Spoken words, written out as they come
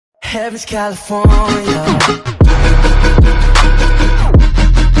Heaven's California.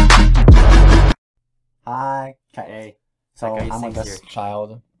 Hi. Okay. Hey. So That guy I'm with sings this here.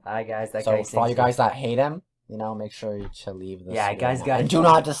 child. Hi guys, that So guy for all you sings guys that hate him, you know, make sure you to leave this. Yeah, video guys now. gotta And do go.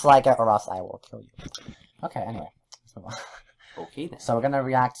 not dislike it, or else I will kill you. Okay. Anyway, let's move on. Okay then. So we're gonna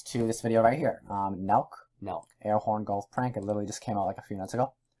react to this video right here. Nelk No. Airhorn golf prank. It literally just came out like a few minutes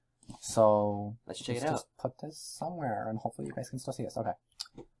ago. So Let's check it let's out. just put this somewhere, and hopefully you guys can still see this. Okay.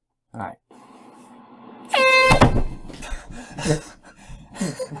 All right.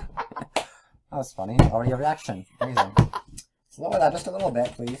 That was funny. Already a reaction. Amazing. So lower that just a little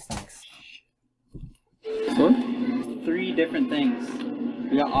bit, please. Thanks. What? 3 different things.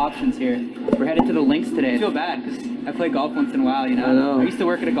 We got options here. We're headed to the links today. I feel bad because I play golf once in a while, you know? I know. I used to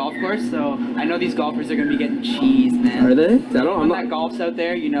work at a golf course, so I know these golfers are going to be getting cheesed, man. Are they? I don't When know. that golf's out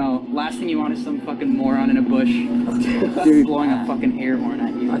there, you know, last thing you want is some fucking moron in a bush Dude, blowing a fucking air horn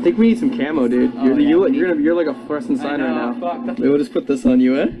at you. I think we need some camo, dude. Oh, yeah, You're like a fluorescent I sign right know, now. fuck. Maybe we'll just put this on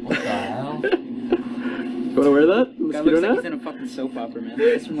you, eh? What the hell? You wanna wear that? Guy Mosquito looks like net? he's in a fucking soap opera, man.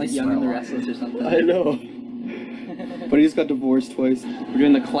 It's from like Young and the Restless or something. I know. But he just got divorced twice. We're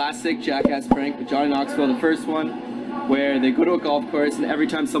doing the classic jackass prank with Johnny Knoxville, the first one, where they go to a golf course and every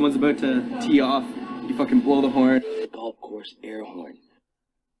time someone's about to tee off, you fucking blow the horn. The golf course air horn.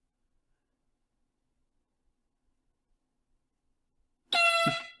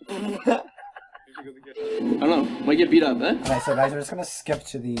 I don't know. Might get beat up, eh? Okay, so guys, we're just gonna skip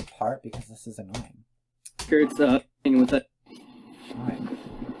to the part because this is annoying. Kurt's hanging with it. Alright.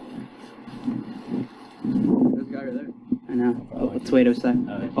 There's a guy right there. I know. Oh, let's wait a sec.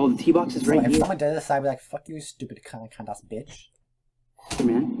 Oh, the tee box is So right if here. someone did this, I'd be like, fuck you, stupid cunt ass bitch. Hey,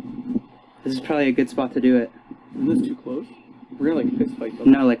 man. This is probably a good spot to do it. Isn't this too close? We're gonna like fist fight though.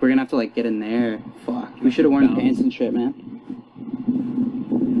 No, like we're gonna have to like get in there. Fuck. We should have worn pants and shit, man.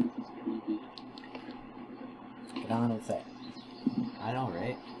 Get on with it. I know,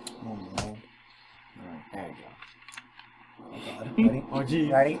 right? Oh no. Alright, there you go. Oh god. Ready? Oh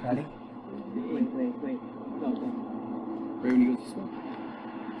gee. Ready? Wait. No. Right when he goes to swim.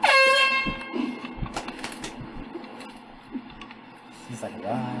 He's like,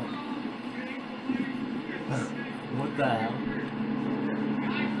 what? What the hell?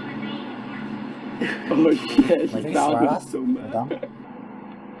 Oh shit, Like, that he swore at was us? so We're mad. dumb?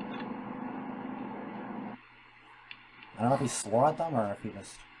 I don't know if he swore at them or if he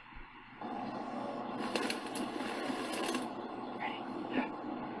just...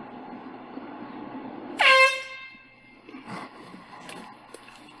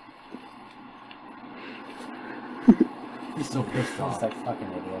 He's so pissed He's off. like fucking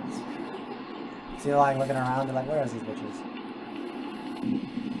idiots. See, they're like looking around, they're like, where is these bitches?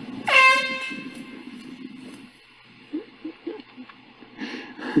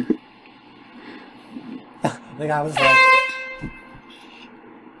 The guy was like...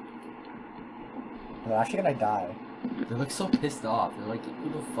 They're actually gonna die. They look so pissed off. They're like, who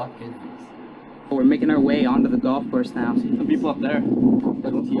the fuck is this? Oh, we're making our way onto the golf course now. Some people up there.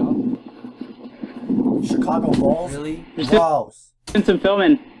 That don't tee off. Chicago Bulls? Really? Gross. Doing some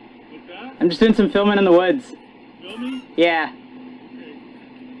filming. What's that? I'm just doing some filming in the woods. Filming? Yeah. You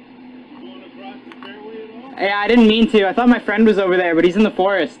going across the fairway at all? Yeah, I didn't mean to. I thought my friend was over there, but he's in the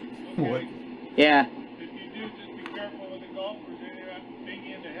forest. Okay. Yeah. If you do, just be careful with the golfers. They have to bang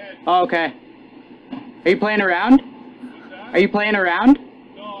you in the head. Oh, okay. Are you playing around? What's that? Are you playing around?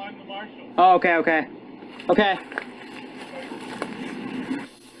 No, I'm the marshal. Oh, okay, okay. Okay.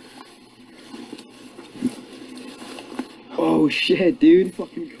 Oh shit, dude.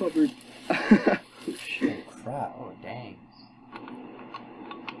 Fucking covered. Oh shit. Crap. Oh, dang.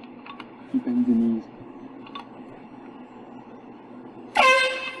 He bends the knees.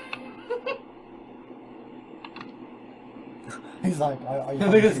 He's like, are you...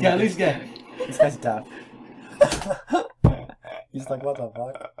 Look at this guy, look at this guy. This guy's deaf. He's like, what the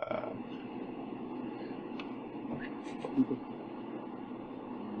fuck?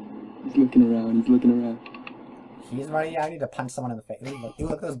 He's looking around, he's looking around. He's ready. I need to punch someone in the face. Ew,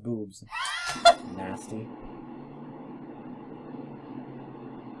 look at those boobs. Nasty.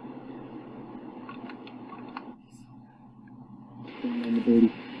 Going on the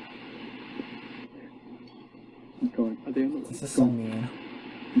birdie. He's going. Are they on the This is so mean.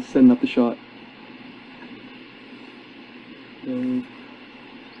 He's setting up the shot. Oh,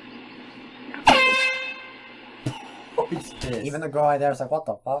 he's pissed. Even the girl right there is like, what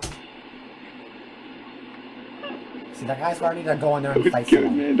the fuck? See, that guy's ready to go in there and That fight was good,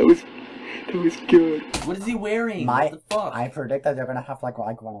 someone. man. That was good. What is he wearing? My, What the fuck? I predict that they're gonna have to like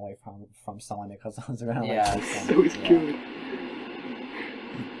run away from someone because they're gonna Yeah. like fight That someone. was Yeah. good.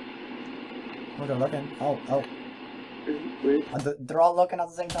 Oh, they're looking. Oh. Wait. They're all looking at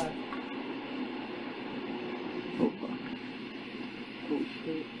the same time. Oh fuck. Oh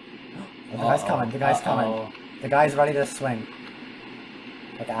shit. Oh, the guy's coming. The guy's coming. The guy's ready to swing.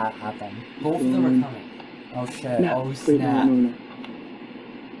 Like at them. Both of them are coming. Oh shit. Oh Wait, snap. no.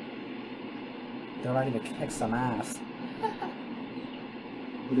 They're ready to kick some ass.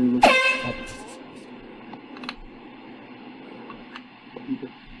 What are they looking?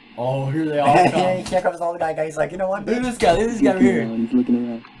 Oh, here they all come. Yeah, here comes the old guy. He's like, you know what? Look at this guy. Look at this guy right here. He's looking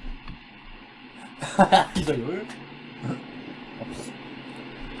around. He's like, what? Oops.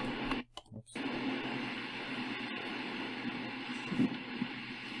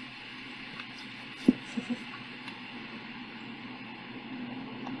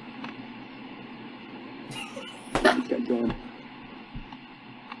 He's got going.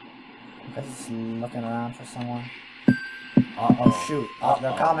 Just looking around for someone. Oh shoot. Oh,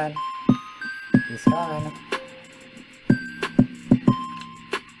 they're coming. He's coming.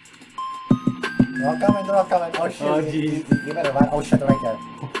 They're all coming, they're all coming. Oh shit. Oh, You better run. Oh shit, they're right there.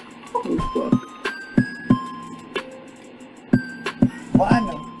 Oh fuck. Run!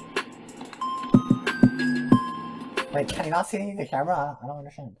 Wait, can you not see the camera? I don't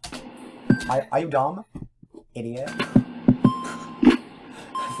understand. Are you dumb? Idiot.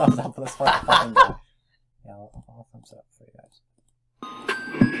 Thumbs up for this fucking guy. Yeah, I'll thumbs up for you guys.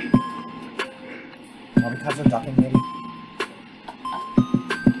 Oh, because you're ducking, maybe?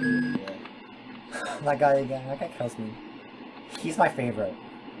 That guy again. That guy kills me. He's my favorite.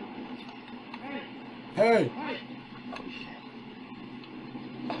 Hey!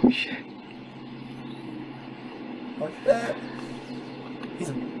 Oh shit. Oh shit! He's.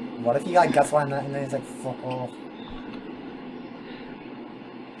 What if he like gets one and then he's like, fuck off?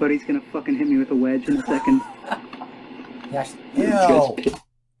 But he's gonna fucking hit me with a wedge in a second. Yeah. Ew!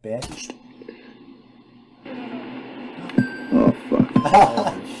 Bitch. Oh fuck.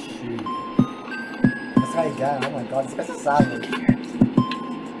 Oh, shoot. This guy again. Oh my god, this guy's a savage. This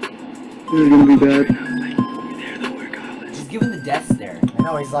is gonna be bad. Just give him the death stare. I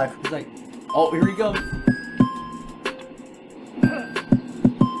know, he's like. He's like, oh, here he goes.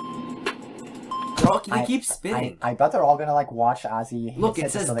 They keep spinning. I bet they're all gonna like watch as he. Look, it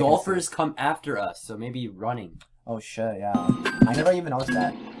hits says so they can golfers see. come after us, so maybe running. Oh shit, yeah. I never even noticed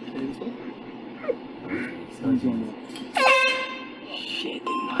that. Shit,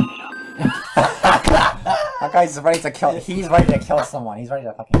 didn't line it up. That guy's ready to kill. He's ready to kill someone. He's ready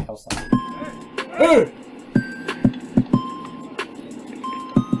to fucking kill someone.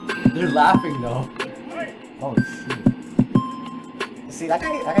 They're laughing though. Oh shoot. See, that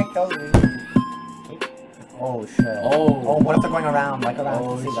guy kills me. Oh shit. Oh. What if they're going around? Like around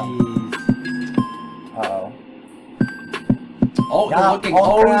Oh to see them? jeez. Uh-oh. Oh, Yeah, they're looking.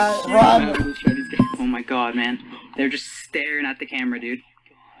 oh, Oh, crap, shit. run! Oh my god, man. They're just staring at the camera, dude.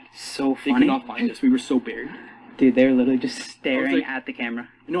 So They could funny. not find us. We were so buried. Dude, they're literally just staring like- at the camera.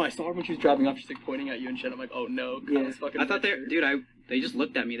 No, I saw her when she was driving off. She's like pointing at you and shit. I'm like, oh no. Kyle's fucking I thought red shirt. dude, they just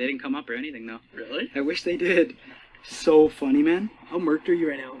looked at me. They didn't come up or anything, though. Really? I wish they did. So funny, man. How murked are you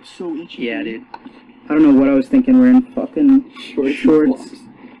right now? I'm so itchy. Yeah, dude. I don't know what I was thinking. We're in fucking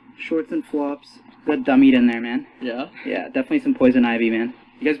shorts and flops. Got dummied in there, man. Yeah? Yeah, definitely some poison ivy, man.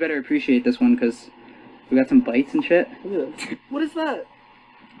 You guys better appreciate this one, because we got some bites and shit. Look at that. What is that?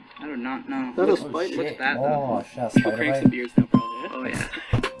 I do not know. That was Oh, spider. shit. What's that, though? Oh shit, People spider crank bite. some beers now, probably. Oh,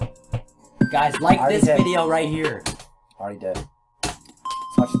 yeah. Guys, like Already this did. video right here. Already did.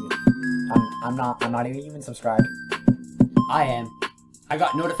 So actually, I'm not even subscribed. I am. I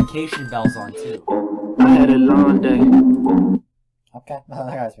got notification bells on too. I had a long day. Okay.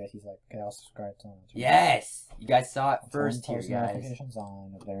 That guy's face. He's like, okay, I'll subscribe to him. Yes, you guys saw it Turn first here, post guys. notifications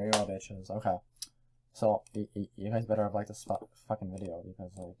on. There you go, bitches. Okay. So you guys better have liked this fucking video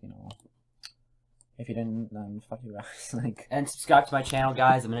because, like, you know, if you didn't, then fuck you guys. Like, And subscribe to my channel,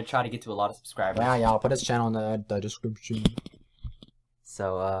 guys. I'm gonna try to get to a lot of subscribers. yeah, I'll put his channel in the description.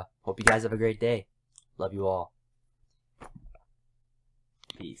 So, hope you guys have a great day. Love you all.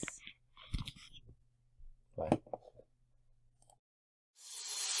 Peace. Bye.